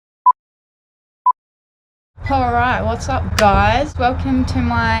Alright, what's up guys? Welcome to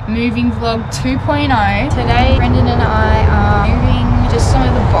my moving vlog 2.0. Today Brendan and I are moving just some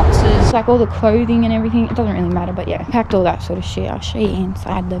of the boxes, like all the clothing and everything. It doesn't really matter, but yeah, packed all that sort of shit. I'll show you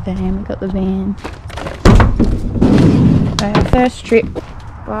inside the van. We got the van. So our first trip,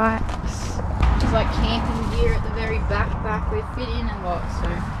 bikes. There's like camping gear at the very back we fit in and what, so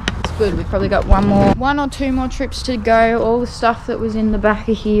it's good. We've probably got one or two more trips to go. All the stuff that was in the back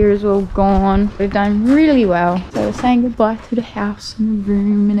of here is all gone. We've done really well. So we're saying goodbye to the house and the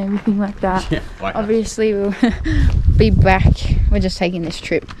room and everything like that. Yeah, obviously we'll be back. We're just taking this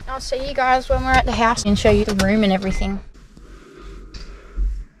trip. I'll see you guys when we're at the house and show you the room and everything.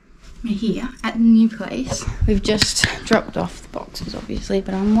 We're here at the new place. We've just dropped off the boxes obviously,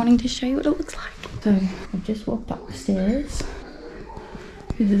 but I'm wanting to show you what it looks like. So I've just walked upstairs.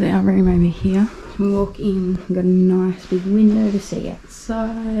 This is our room over here. We walk in, we've got a nice big window to see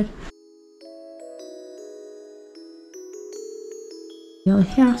outside. The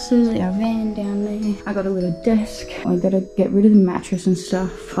houses, our van down there. I got a little desk. I gotta get rid of the mattress and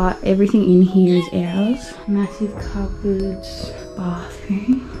stuff, but everything in here is ours. Massive cupboards,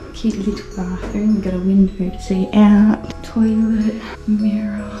 bathroom, cute little bathroom. We got a window to see out, toilet,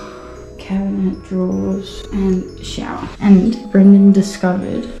 mirror, cabinet, drawers, and shower. And Brendan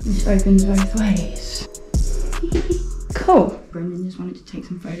discovered this opens both ways. Cool. Brendan just wanted to take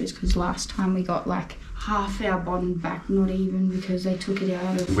some photos because last time we got like half our bottom back, not even, because they took it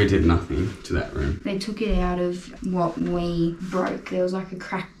out of... We did nothing to that room. They took it out of what we broke. There was like a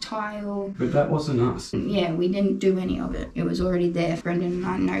cracked tile. But that wasn't us. Yeah, we didn't do any of it. It was already there. Brendan and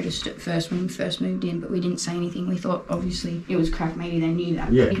I noticed it first when we first moved in, but we didn't say anything. We thought obviously it was cracked. Maybe they knew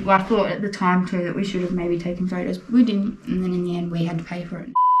that. Yeah. I thought at the time too that we should have maybe taken photos, but we didn't. And then in the end we had to pay for it.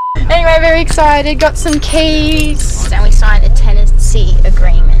 Anyway, very excited. Got some keys. And we signed a tenancy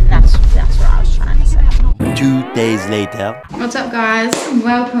agreement. That's what I was trying to say. 2 days later. What's up guys?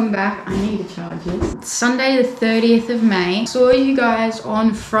 Welcome back. I need to charge this. It's Sunday the 30th of May. Saw you guys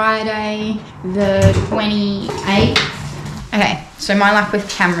on Friday the 28th. Okay, so my luck with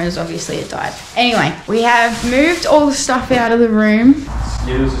cameras, obviously it died. Anyway, we have moved all the stuff out of the room.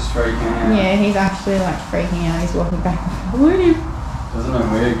 Skittles is freaking out. Yeah, he's actually like freaking out. He's walking back and forth. Doesn't know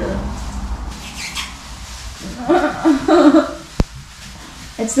where to go.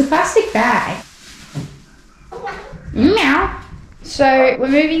 It's the plastic bag. Meow. So we're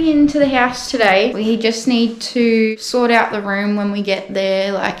moving into the house today. We just need to sort out the room when we get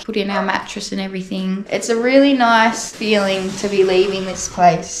there, like put in our mattress and everything. It's a really nice feeling to be leaving this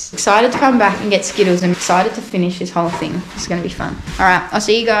place. Excited to come back and get Skittles and excited to finish this whole thing. It's gonna be fun. All right, I'll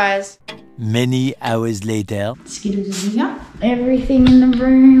see you guys. Many hours later. Skittles is here. Everything in the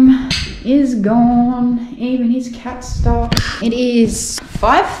room is gone, even his cat stuff. It is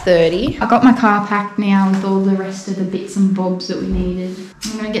 5:30. I got my car packed now with all the rest of the bits and bobs that we needed.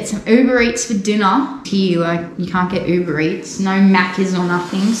 I'm gonna get some Uber Eats for dinner. Here, like, you can't get Uber Eats, no Macca's or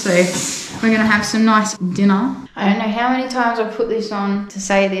nothing, so we're gonna have some nice dinner. I don't know how many times I've put this on to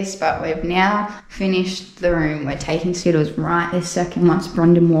say this, but we've now finished the room. We're taking Skittles right this second once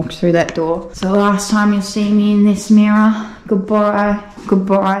Brendan walks through that door. So last time you'll see me in this mirror. Goodbye,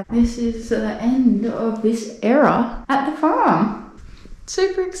 goodbye. This is the end of this era at the farm.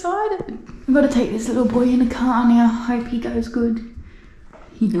 Super excited. I've got to take this little boy in the car now. Hope he goes good.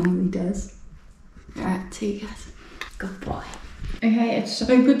 He normally does. Alright, see you guys. Goodbye. Okay, it's so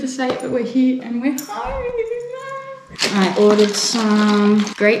good to say that we're here and we're home. I ordered some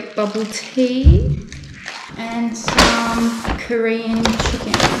grape bubble tea and some Korean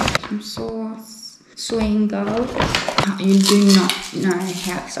chicken, some sauce, soy and garlic. You do not know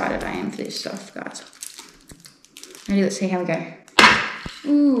how excited I am for this stuff, guys. Ready? Let's see how we go.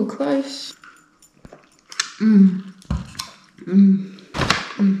 Ooh, close.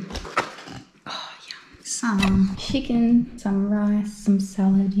 Some chicken, some rice, some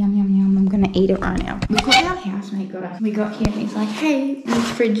salad, yum yum yum. I'm gonna eat it right now. Look what our housemate got us. We got here and he's like, hey, in the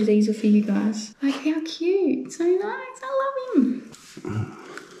fridge, these are for you guys. Like, how cute, so nice, I love him.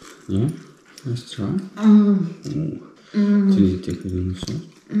 Yeah, let's try. Do you need to dip it in the sauce?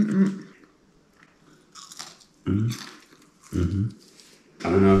 I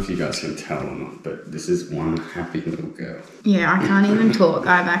don't know if you guys can tell or not, but this is one happy little girl. Yeah, I can't even talk.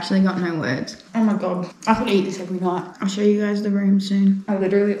 I've actually got no words. Oh my god, I could eat this every night. I'll show you guys the room soon. I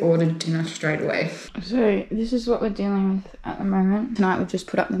literally ordered dinner straight away. So this is what we're dealing with at the moment. Tonight we've just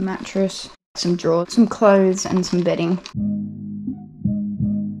put up the mattress, some drawers, some clothes and some bedding.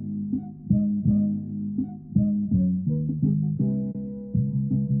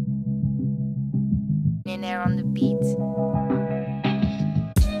 In there on the beat.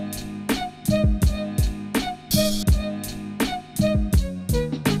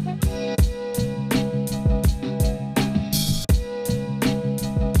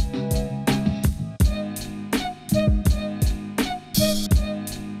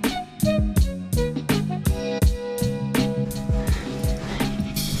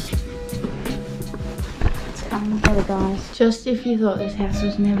 Just if you thought this house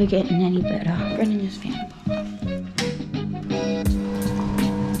was never getting any better. Brendan just found a path.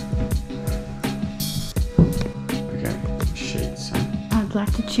 Okay, sheets, huh? I'd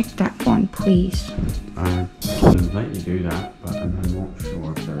like to check that one, please. I can let you do that, but I'm not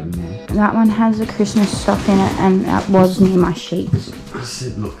sure if they're in there. That one has the Christmas stuff in it, and that was near my sheets. I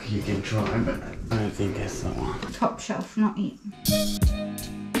said, look, you can try, but I don't think that's the one. Top shelf, not it.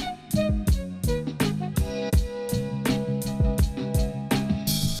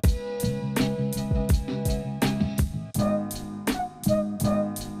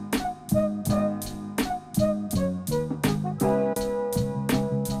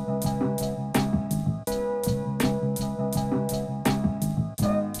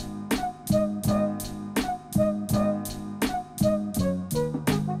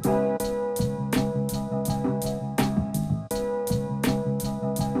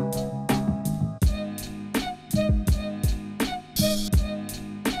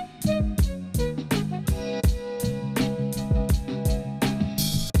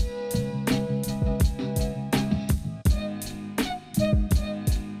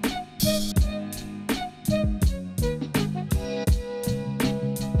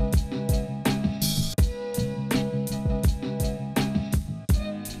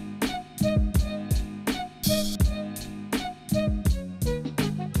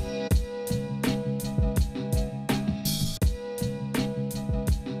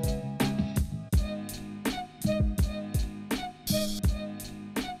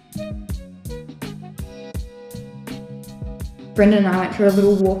 Brendan and I went for a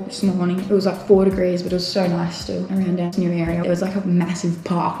little walk this morning. It was like 4 degrees, but it was so nice still around our new area. It was like a massive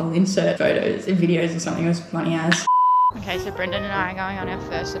park. I'll insert photos and videos or something. It was funny as. Okay, so Brendan and I are going on our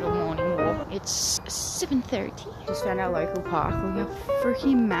first little morning walk. It's 7:30. Just found our local park. Look how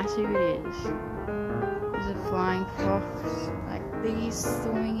freaking massive it is. There's a flying fox, like these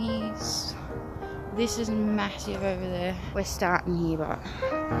thingies. This is massive over there. We're starting here, but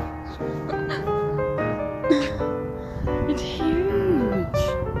it's huge. There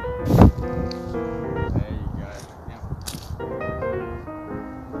you go.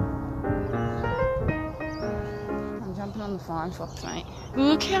 I'm jumping on the flying fox, mate.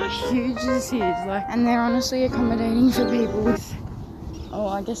 Look how huge this is, like, and they're honestly accommodating for people with, oh,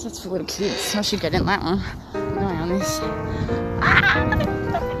 I guess that's for little kids. I should get in that one. I'm going on this.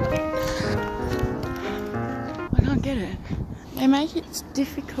 I can't get it. They make it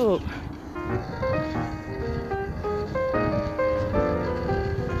difficult.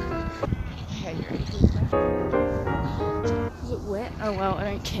 Okay, you ready? Is it wet? Oh well, I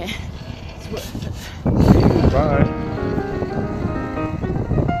don't care. It's worth it. Bye.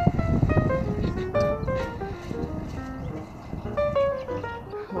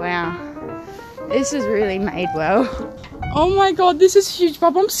 Wow, this is really made well. Oh my god, this is huge,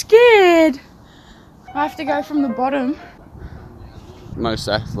 Bob. I'm scared. I have to go from the bottom. Most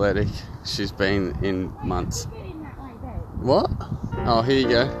athletic she's been in months. What? Oh, here you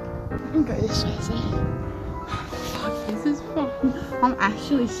go. I can go this way, see? Fuck, this is fun. I'm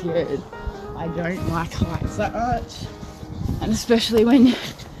actually scared. I don't like heights that much. And especially when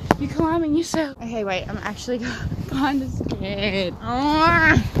you're climbing yourself. Okay, wait, I'm actually kind of scared.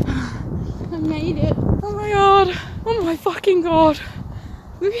 Oh, I made it. Oh my god. Oh my fucking god.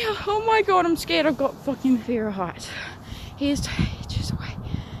 Look how, oh my god, I'm scared. I've got fucking fear of heights. Here's ages away.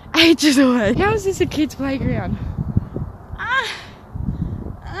 Ages away. How is this a kid's playground?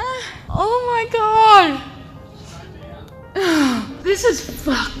 Oh my god. This is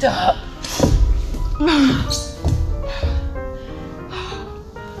fucked up.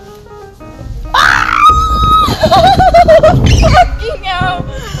 Fucking hell.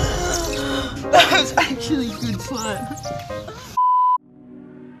 That was actually good fun.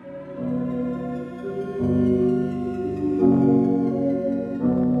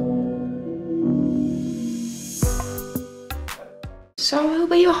 So it'll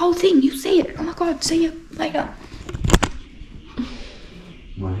be your whole thing. You'll see it. Oh my god, see you later.